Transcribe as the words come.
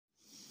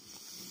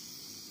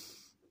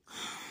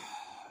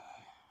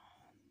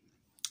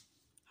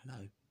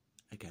Hello,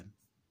 again.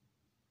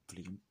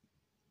 Brilliant.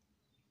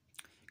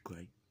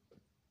 Great.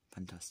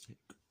 Fantastic.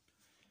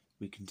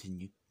 We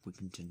continue.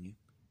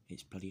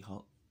 It's bloody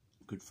hot.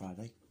 Good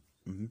Friday.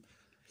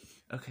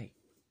 Okay.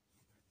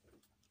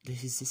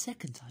 This is the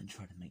second time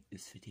trying to make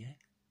this video.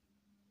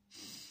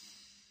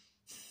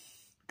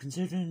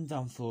 Considering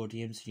done for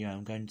the MCU,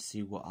 I'm going to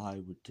see what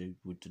I would do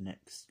with the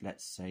next,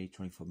 let's say,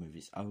 24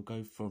 movies. I will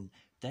go from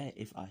there.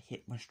 If I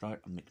hit my stride,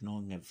 I'm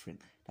ignoring everything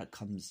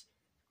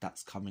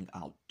that's coming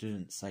out.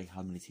 Didn't say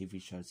how many TV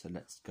shows, so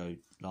let's go.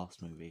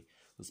 Last movie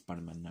was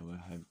Spider-Man No Way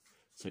Home.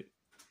 So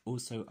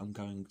also I'm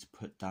going to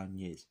put down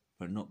years,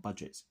 but not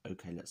budgets.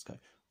 Okay, let's go.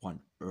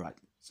 1, right,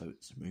 so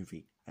it's a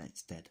movie and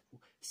it's Deadpool.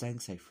 Staying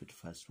safe with the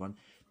first one.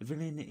 The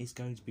villain is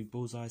going to be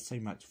Bullseye,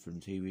 same actor from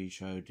the TV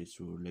show. This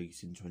will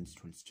release in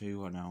 2022,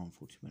 1 hour and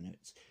 40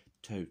 minutes.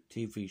 2,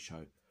 TV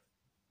show,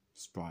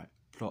 Sprite.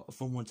 Plot, a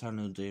former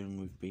eternal dealing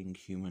with being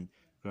human,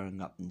 growing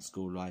up in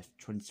school life,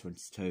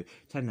 2022.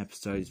 10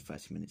 episodes,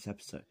 30 minutes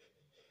episode.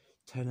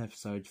 10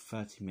 episodes,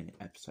 30-minute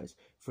episodes.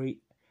 3,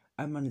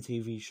 Ant-Man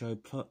TV show.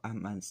 Plot,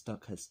 Ant-Man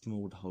stuck as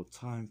small the whole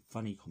time.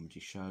 Funny comedy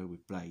show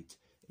with Blade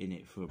in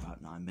it for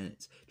about 9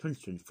 minutes.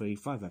 2023,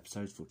 5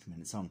 episodes, 40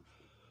 minutes long.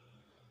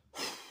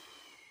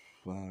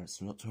 Wow,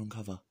 it's a lot to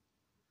uncover.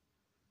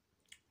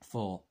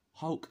 4,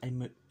 Hulk, a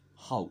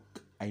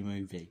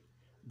movie.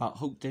 About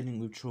Hulk dealing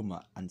with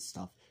trauma and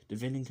stuff. The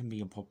villain can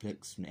be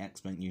Apocalypse from the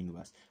X-Men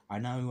universe. I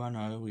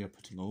know, we are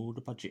putting all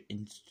the budget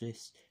into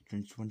this.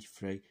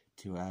 2023,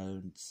 2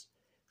 hours,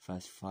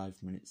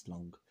 35 minutes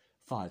long.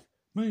 5,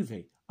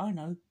 movie. I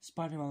know,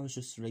 Spider-Man was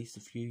just released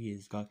a few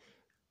years ago.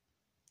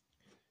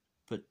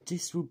 But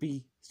this will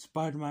be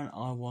Spider-Man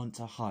I Want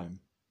a Home.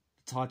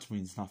 The title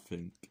means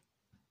nothing.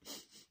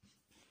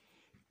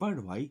 By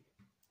the way,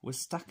 we're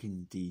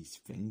stacking these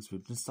things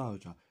with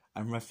nostalgia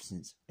and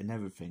references and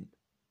everything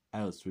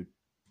else with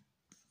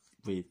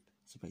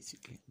so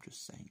basically I'm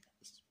just saying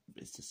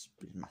it's just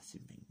a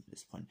massive thing at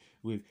this point.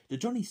 With the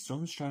Johnny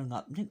Storms showing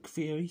up, Nick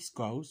Fury,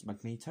 Skrulls,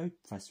 Magneto,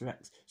 Professor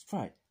X,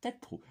 Sprite,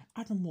 Deadpool,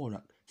 Adam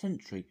Warlock,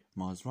 Sentry,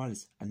 Miles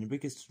Morales, and the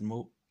biggest of them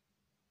all,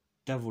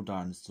 Devil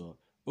Dinosaur.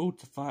 All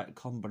to fight a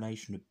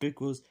combination of Big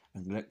Wheels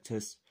and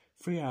Galactus.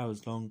 3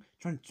 hours long,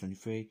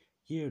 2023,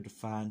 Year of the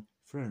Fan,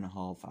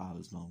 3.5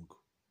 hours long.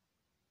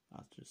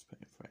 I'll just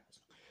put it 3 hours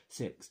long.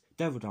 6,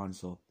 Devil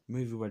Dinosaur,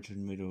 movie wedged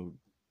in the middle of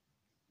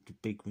the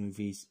big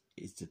movies.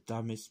 Is the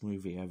dumbest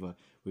movie ever,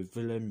 with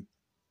villain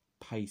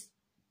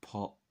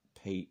Pot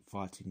Pete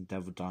fighting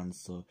Devil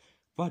Dinosaur.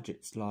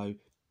 Budget's low,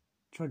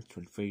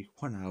 2023,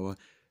 1 hour,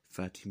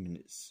 30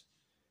 minutes.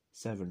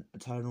 7,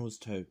 Eternals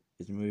 2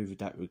 is a movie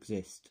that will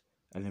exist,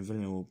 and the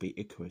villain will be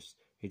Icarus.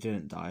 He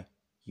didn't die,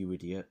 you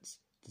idiots.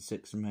 The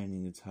 6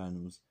 remaining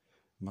Eternals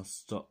must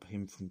stop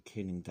him from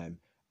killing them.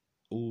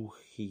 All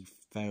he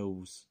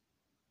fails,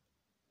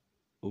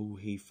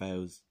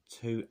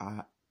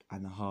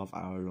 2.5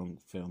 hour long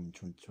film in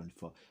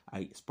 2024.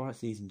 8, Sprite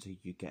Season 2,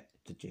 you get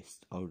the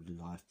gist. Older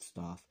life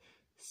staff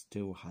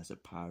still has a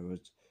power,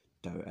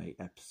 though 8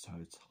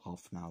 episodes,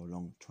 half an hour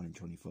long,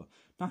 2024.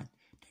 9,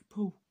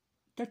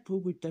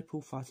 Deadpool with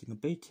Deadpool fighting a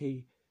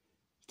BT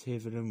tier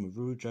villain with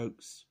rude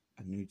jokes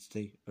and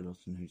nudity, a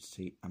lot of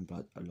nudity and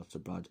blood, a lot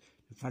of blood.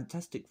 The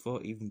Fantastic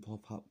Four even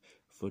pop up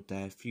for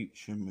their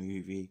future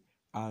movie,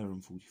 hour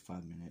and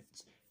 45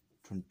 minutes,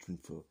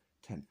 2024.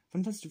 10,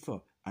 Fantastic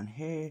Four, and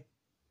here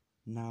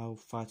now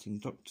fighting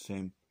Doctor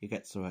Doom, he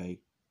gets away,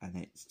 and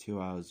it's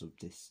 2 hours of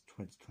this,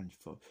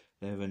 2024.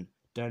 11,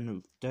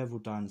 Devil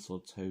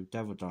Dinosaur 2,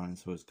 Devil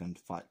Dinosaur is going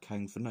to fight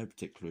Kang for no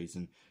particular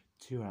reason,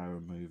 2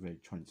 hour movie,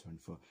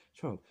 2024.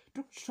 12,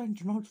 Doctor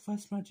Strange and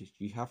Multiverse Magic,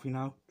 you happy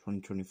now?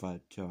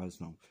 2025, 2 hours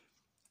long.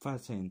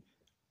 13,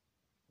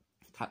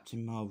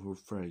 Captain Marvel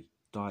 3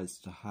 dies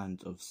to the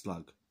hand of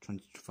Slug,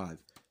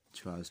 2025,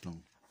 2 hours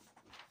long.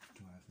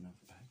 Do I have another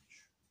page?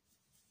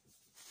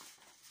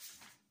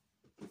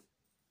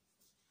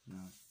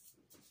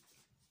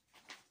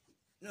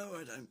 No,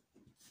 I don't.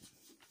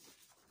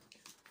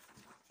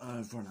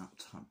 I've run out of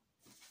time.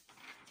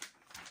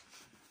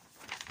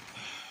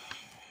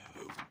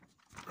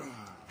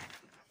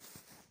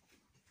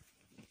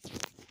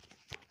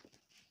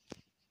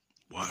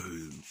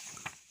 Rogue.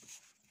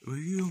 Were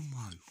you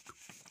Rogue?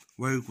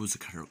 Rogue was a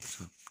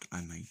character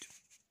I made.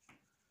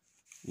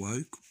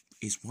 Rogue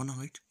is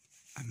one-eyed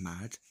and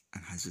mad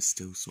and has a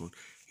steel sword.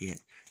 He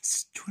had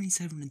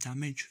 27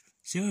 damage,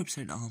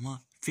 0% armor,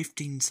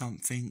 15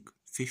 something,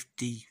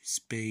 50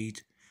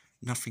 speed,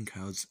 nothing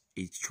else.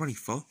 He's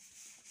 24.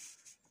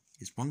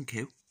 He's 1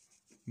 kill.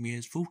 He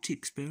has 40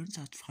 experience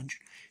out of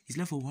 100. He's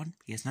level 1.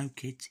 He has no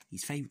kids.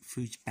 His favourite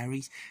food's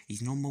berries.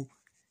 He's normal.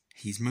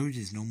 His mood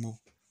is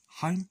normal.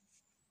 Home?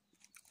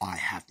 I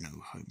have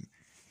no home.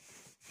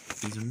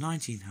 He's on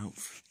 19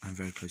 health and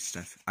very close to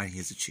death. And he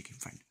has a chicken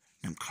friend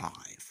named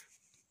Clive.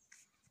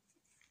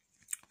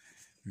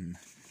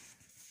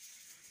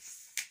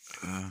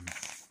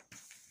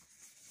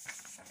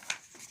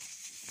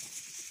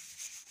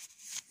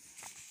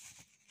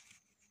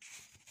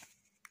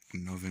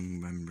 Loving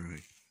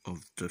memory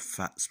of the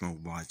fat, small,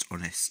 wise,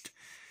 honest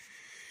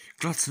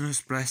Gluttonous,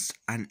 blessed,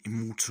 and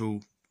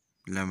immortal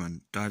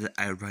Lemon died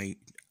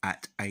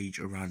at age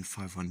around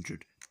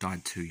 500.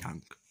 Died too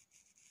young.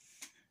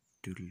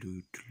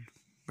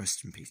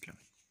 Rest in peace,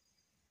 Lemon.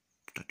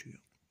 Died too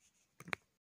young.